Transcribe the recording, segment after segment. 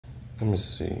Let me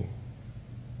see.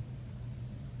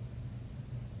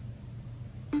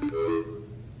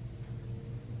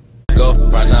 Go,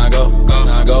 prime time go,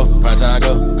 prime time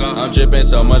go. I'm dripping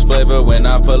so much flavor when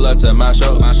I pull up to my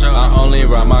show. I only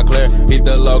ride my clear, keep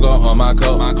the logo on my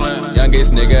coat.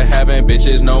 Youngest nigga having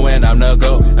bitches knowing I'm the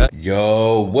GOAT.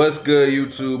 Yo, what's good,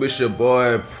 YouTube? It's your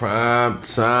boy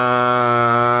Primetime.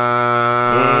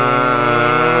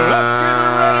 Let's get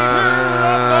ready to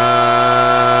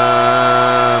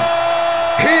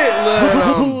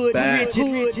Hitla, I'm back.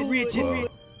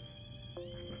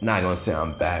 Not gonna say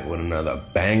I'm back with another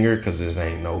banger, cause this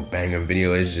ain't no banger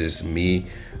video. It's just me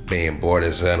being bored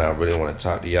as hell and I really want to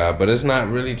talk to y'all. But it's not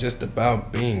really just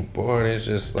about being bored. It's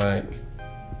just like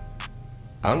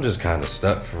I'm just kind of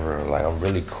stuck for real. Like I'm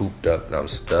really cooped up and I'm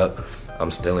stuck. I'm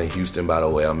still in Houston, by the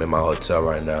way. I'm in my hotel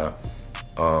right now.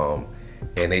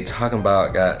 And they talking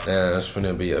about, goddamn, it's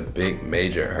finna be a big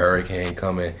major hurricane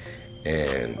coming,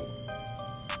 and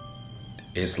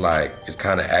it's like, it's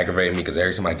kind of aggravating me because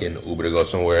every time I get in the Uber to go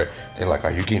somewhere, they're like,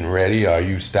 are you getting ready? Are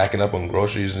you stacking up on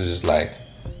groceries? And it's just like,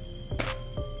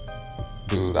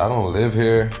 dude, I don't live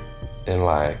here, and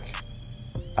like,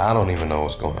 I don't even know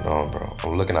what's going on, bro.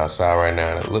 I'm looking outside right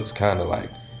now and it looks kind of like,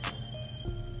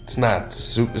 it's not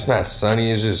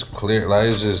sunny, it's just clear, like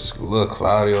it's just a little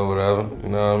cloudy or whatever, you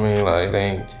know what I mean? Like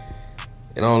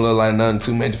it don't look like nothing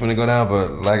too major finna go down,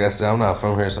 but like I said, I'm not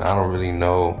from here, so I don't really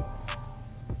know.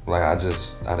 Like I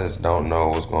just don't know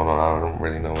what's going on. I don't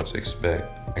really know what to expect.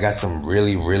 I got some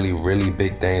really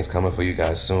big things coming for you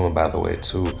guys soon, by the way,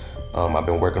 too. I've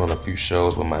been working on a few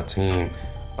shows with my team.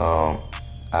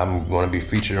 I'm gonna be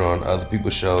featured on other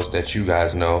people's shows that you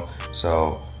guys know,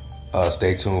 so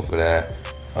stay tuned for that.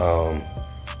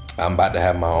 I'm about to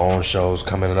have my own shows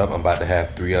coming up. I'm about to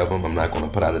have 3 of them. I'm not gonna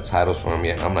put out the titles for them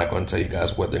yet. I'm not gonna tell you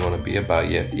guys what they're gonna be about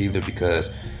yet either, because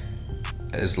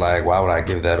it's like, why would I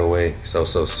give that away so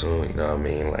soon, you know what I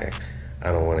mean? Like,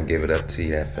 I don't want to give it up to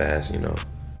you that fast, you know?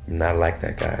 I'm not like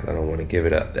that, guys. I don't want to give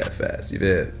it up that fast, you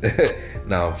did?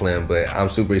 No, I'm playing, but I'm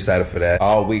super excited for that.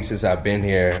 All week since I've been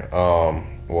here,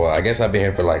 well, I guess I've been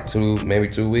here for like maybe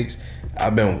 2 weeks.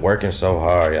 I've been working so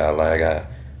hard, y'all. Like, I got a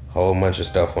whole bunch of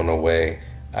stuff on the way.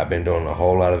 I've been doing a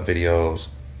whole lot of videos.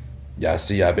 Y'all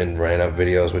see, I've been running up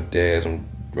videos with Dez. I'm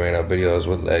running up videos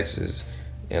with Lexus.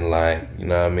 And like, you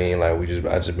know what I mean? Like I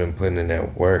just been putting in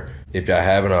that work. If y'all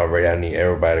haven't already, I need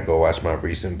everybody to go watch my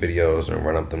recent videos and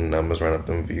run up them numbers, run up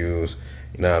them views.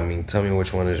 You know what I mean? Tell me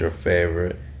which one is your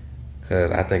favorite,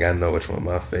 cause I think I know which one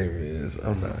my favorite is.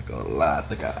 I'm not gonna lie,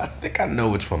 I think I know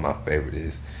which one my favorite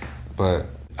is. But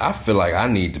I feel like I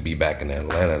need to be back in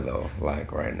Atlanta though,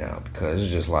 like right now, because it's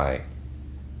just like,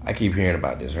 I keep hearing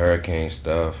about this hurricane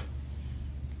stuff.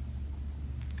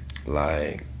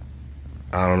 Like,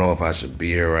 I don't know if I should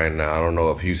be here right now. I don't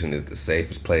know if Houston is the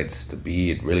safest place to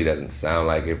be. It really doesn't sound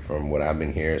like it from what I've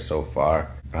been hearing so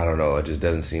far. I don't know. It just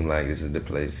doesn't seem like this is the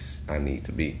place I need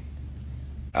to be.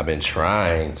 I've been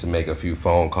trying to make a few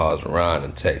phone calls around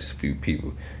and text a few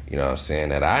people, you know what I'm saying,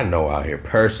 that I know out here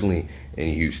personally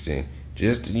in Houston.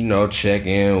 Just to, you know, check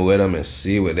in with them and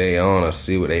see what they on or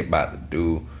see what they about to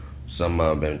do. Some of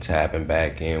them been tapping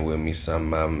back in with me,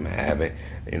 some of them haven't,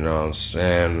 you know what I'm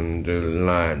saying? Just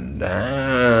like,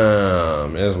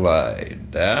 damn, it's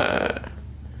like, damn.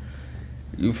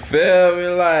 You feel me?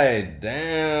 Like,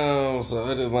 damn.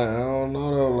 So it's just like, I don't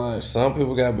know though, like, some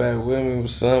people got back with me, but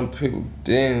some people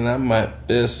didn't. I might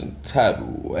feel some type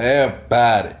of way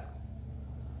about it.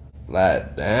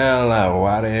 Like, damn, like,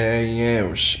 why the hell you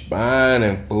ain't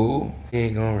responding, fool? You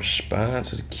ain't gonna respond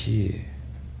to the kid.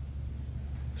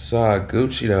 Saw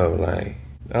Gucci though, like,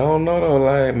 I don't know though,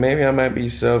 like, maybe I might be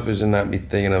selfish and not be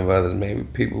thinking of others. Maybe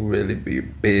people really be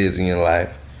busy in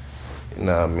life, you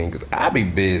know what I mean? Cause I be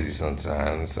busy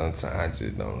sometimes I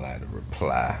just don't like to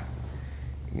reply.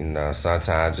 You know, sometimes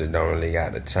I just don't really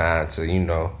got the time to, you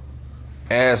know,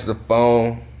 answer the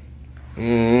phone.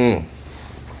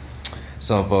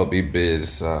 Some folk be busy,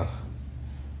 so, I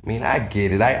mean, I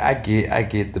get it, I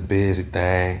get the busy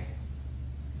thing.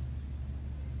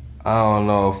 I don't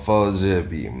know if folks just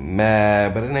be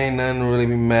mad, but it ain't nothing to really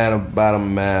be mad about.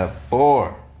 I'm mad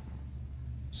for.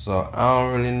 So I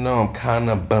don't really know. I'm kind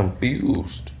of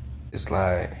confused. It's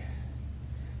like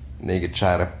nigga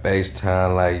try to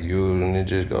FaceTime like you, and it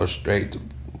just go straight to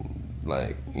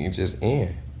like you just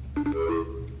in.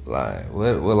 Like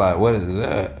what is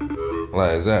that?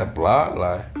 Like, is that block?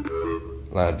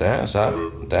 Like damn,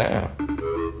 son,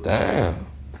 damn.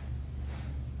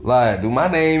 Like, do my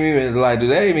name even, like, do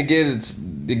they even get it,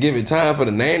 to give it time for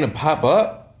the name to pop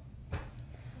up?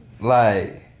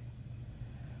 Like,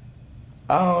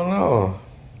 I don't know.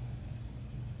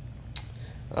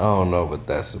 I don't know what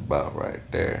that's about right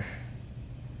there.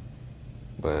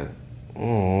 But we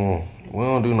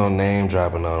don't do no name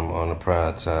dropping on the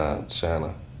Primetime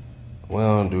channel. We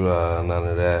don't do none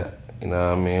of that. You know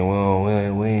what I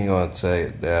mean? We ain't gonna take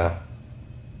it there.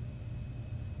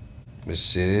 But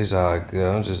shit, it's all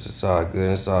good. It's all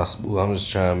good. It's all smooth. I'm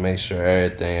just trying to make sure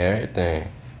everything.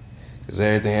 Cause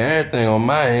everything on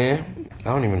my end. I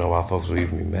don't even know why folks would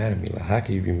even be mad at me. Like, how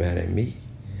can you be mad at me?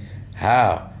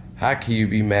 How can you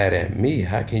be mad at me?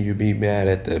 How can you be mad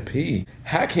at the P?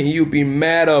 How can you be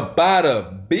mad about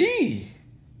a B?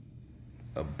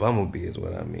 A bumblebee is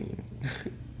what I mean.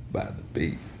 By the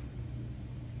B.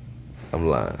 I'm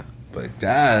lying. But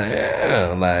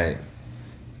goddamn, like,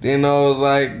 didn't know it was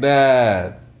like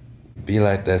that. Be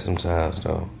like that sometimes,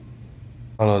 though.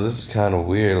 I don't know, this is kind of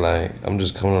weird. Like, I'm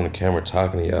just coming on the camera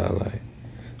talking to y'all, like.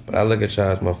 But I look at y'all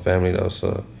as my family, though,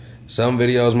 so. Some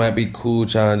videos might be cool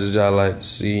challenges y'all like to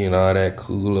see and all that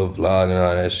cool vlog and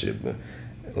all that shit. But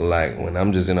like when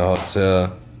I'm just in a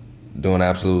hotel doing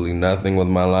absolutely nothing with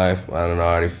my life, I done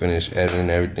already finished editing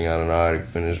everything. I done already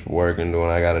finished working, doing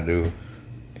what I gotta do.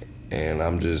 And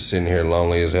I'm just sitting here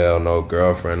lonely as hell, no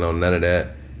girlfriend, no none of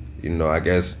that. You know, I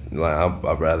guess like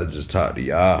I'd rather just talk to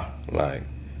y'all. Like,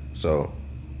 so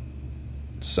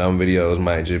some videos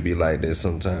might just be like this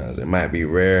sometimes. It might be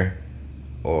rare.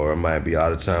 Or it might be all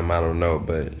the time, I don't know,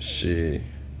 but shit,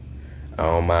 I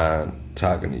don't mind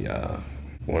talking to y'all.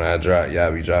 When I drop,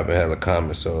 y'all be dropping hella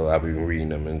comments, so I be reading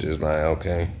them and just like,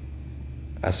 okay,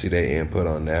 I see their input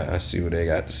on that. I see what they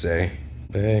got to say.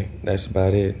 But hey, that's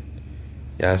about it.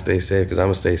 Y'all stay safe, because I'm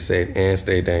going to stay safe and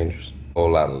stay dangerous. Whole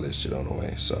lot of this shit on the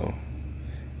way, so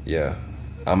yeah.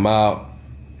 I'm out.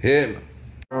 Hitla.